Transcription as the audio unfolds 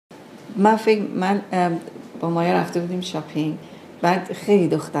من با مایا رفته بودیم شاپینگ، بعد خیلی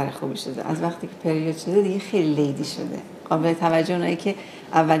دختر خوبی شده. از وقتی که پریود شده دیگه خیلی لیدی شده. قابل توجه اونایی که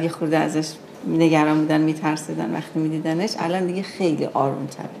اولی خورده ازش نگران بودن، میترسیدن وقتی میدیدنش، الان دیگه خیلی آروم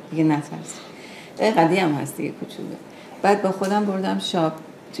تره، دیگه نترسید. قدی هم هست دیگه کوچولو. بعد با خودم بردم شاپ.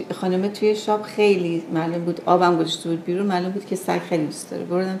 خانم توی شاپ خیلی معلوم بود، آبم گذاشته بود بیرون، معلوم بود که سگ خیلی دوست داره.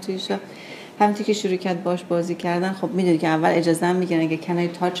 بردم توی شاپ، همونطور که شروع کرد باش بازی کردن، خب میدونی که اول اجازه هم میگن اگه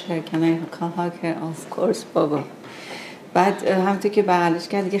can I touch her, can I hug her, of course بابا. بعد همونطور که بغلش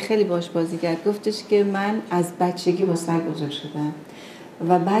کرد دیگه خیلی باش بازی کرد. گفتش که من از بچگی با سگ بزرگ شدم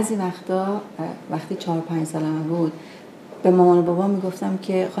و بعضی وقتا وقتی 4-5 سالم بود به مامان و بابا میگفتم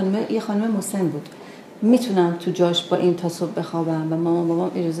که یه خانم مسن بود، میتونم تو جاش با این تا صبح بخوابم و مامان و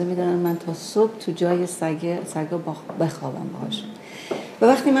بابام اجازه میدادن من تا صبح تو جای سگا بخوابم باهاشون. و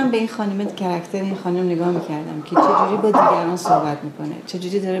وقتی من به این خانم، کاراکتر این خانم نگاه میکردم که چجوری با دیگران صحبت میکنه،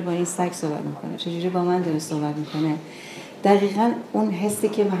 چجوری داره با این سگ صحبت میکنه، چجوری با من داره صحبت میکنه، دقیقاً اون حسی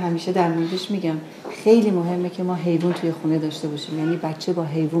که من همیشه در موردش میگم خیلی مهمه که ما حیوان توی خونه داشته باشیم، یعنی بچه با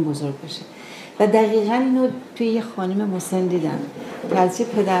حیوان بزرگ بشه. و دقیقاً اینو توی یه خانم مسن دیدم که از چه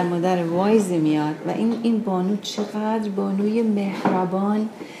پدر مادر وایزی میاد و این بانو چقدر بانوی مهربان،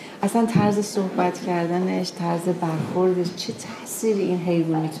 اصلا طرز صحبت کردنش، طرز برخوردش، چه تأثیری این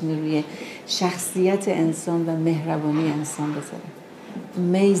حیوان میتونه روی شخصیت انسان و مهربانی انسان بذاره.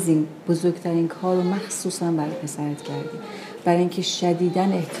 Amazing. بزرگترین کار رو مخصوصا برای پسرت کردی، برای اینکه شدیداً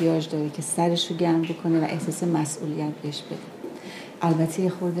احتیاج داره که سرش رو گرم بکنه و احساس مسئولیت بهش بده. البته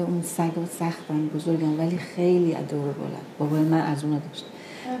خورده اون سگا سختن، بزرگن، ولی خیلی ادوربلن. بابای من از اونا داشت.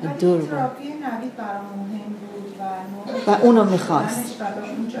 ادوربل. تراپی نوید برام مهم بود و اونو میخواست.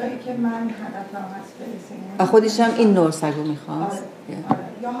 اون جایی که من هدفم هست برسیم. و خودش هم این نوع سگو میخواست. آره.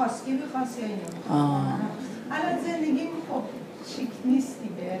 یا هاسکی میخواست یا اینو میخواست. الان زندگی خب چیک نیستی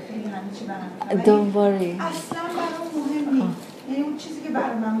به خیلی همه چی برام. Don't worry. اصلا برام مهم نیست. یعنی اون چیزی که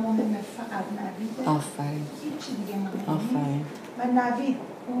برای من مهمه فقط نویده. آفرین. هیچ دیگه مهم نیست. آفرین. و نوید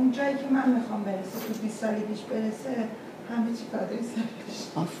اون جایی که من میخوام برسه، تو 20 سالگیش برسه، همه چی فدای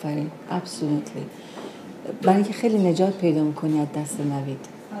سرش. آفرین. absolutely. برای اینکه خیلی نجات پیدا میکنی از دست نوید.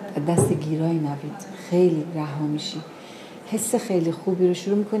 از دست گیرای نوید. خیلی رها میشی. حس خیلی خوبی رو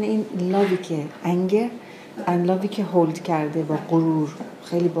شروع میکنه، این لاوی که انگر، لاوی که هولد کرده با غرور،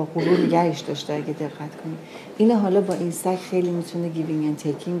 خیلی با غرور نگهش داشته اگه دقت کنی. این حالا با این سگ خیلی میتونه گیوینگ اند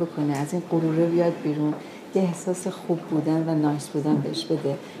تیکینگ بکنه، از این غروره بیاد بیرون، یه احساس خوب بودن و نایس بودن بهش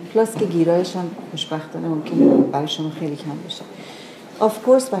بده. پلاس که گیرایش هم خوشبختانه ممکنه برای شما خیلی کم بشه. آف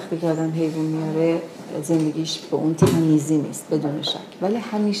کورس وقتی که آدم حیوان میاره زندگیش به اون تمیزی نیست بدون شک، ولی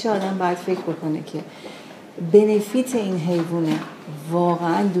همیشه آدم باید فکر بکنه که بنفیت این حیوانه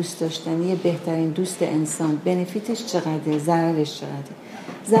واقعا دوست داشتنی، بهترین دوست انسان، بنفیتش چقدره، ضررش چقدره.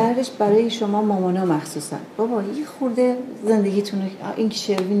 ضررش برای شما مامانا مخصوصا، بابا یه خورده زندگیتون این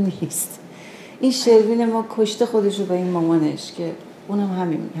شروین نیست، این شروین ما کشته خودشو با این مامانش که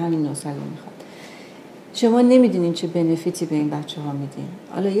اونم همین نوسل میخواد. شما نمیدونین چه بنفیتی به این بچه ها میدین.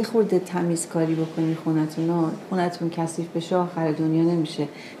 حالا یه خورده تمیزکاری بکنی خونتون کثیف بشه آخر دنیا نمیشه،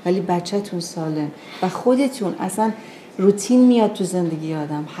 ولی بچه‌تون سالم و خودتون اصلا روتین میاد تو زندگی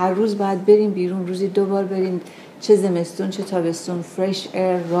آدم. هر روز باید بریم بیرون، روزی 2 بار بریم، چه زمستون چه تابستون، فرش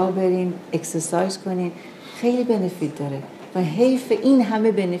ایر راه بریم، اکسرسایز کنین، خیلی بنفیت داره و حیف این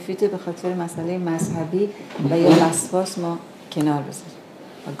همه بنفیت به خاطر مسئله مذهبی و یا وسواس ما کنار بذاریم.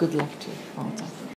 و good luck to you all.